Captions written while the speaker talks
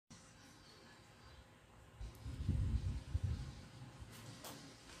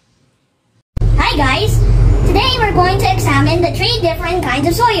going to examine the 3 different kinds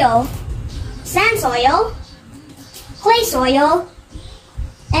of soil: sand soil, clay soil,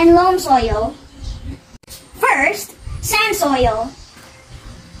 and loam soil. First, sand soil.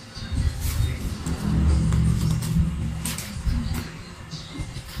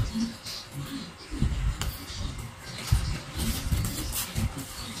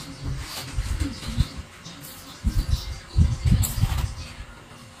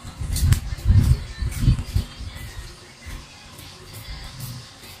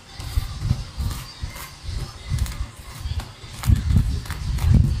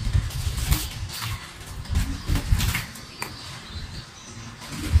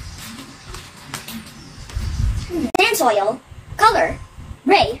 Sand soil. Color: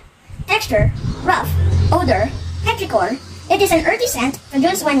 gray. Texture: rough. Odor: petrichor. It is an earthy scent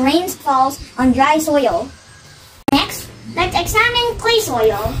produced when rain falls on dry soil. Next, let's examine clay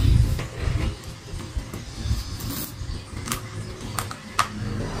soil.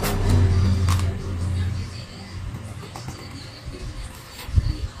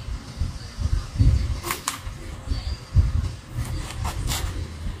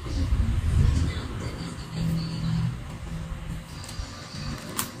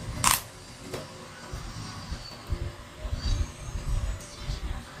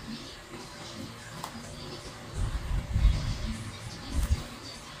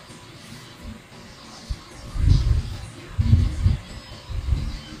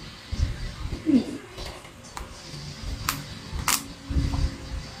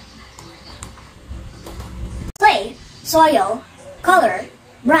 Clay soil. Color: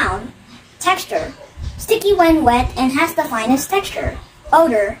 brown. Texture: sticky when wet and has the finest texture.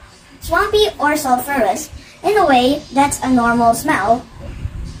 Odor: swampy or sulfurous in a way that's a normal smell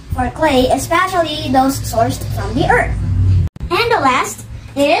for clay, especially those sourced from the earth. And the last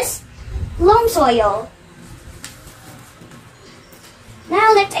is loam soil.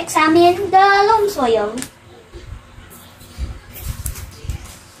 Now let's examine the loam soil.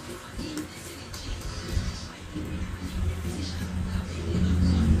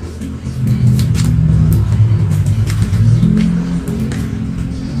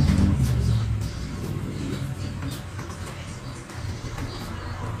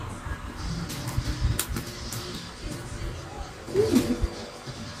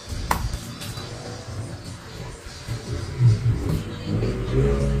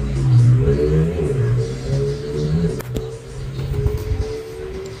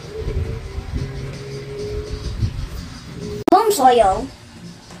 Loam soil.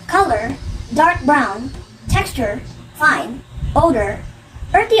 Color: dark brown. Texture: fine. Odor: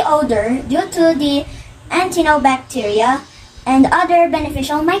 earthy odor due to the actinobacteria and other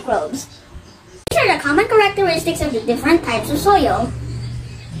beneficial microbes. These are the common characteristics of the different types of soil.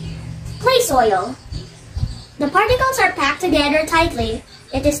 Clay soil. The particles are packed together tightly.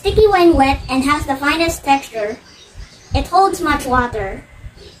 It is sticky when wet and has the finest texture. It holds much water.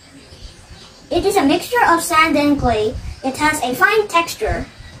 It is a mixture of sand and clay. It has a fine texture.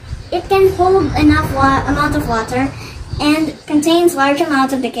 It can hold enough amount of water and contains large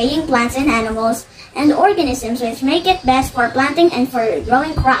amounts of decaying plants and animals and organisms, which make it best for planting and for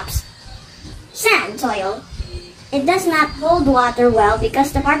growing crops. Sand soil. It does not hold water well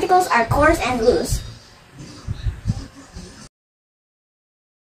because the particles are coarse and loose.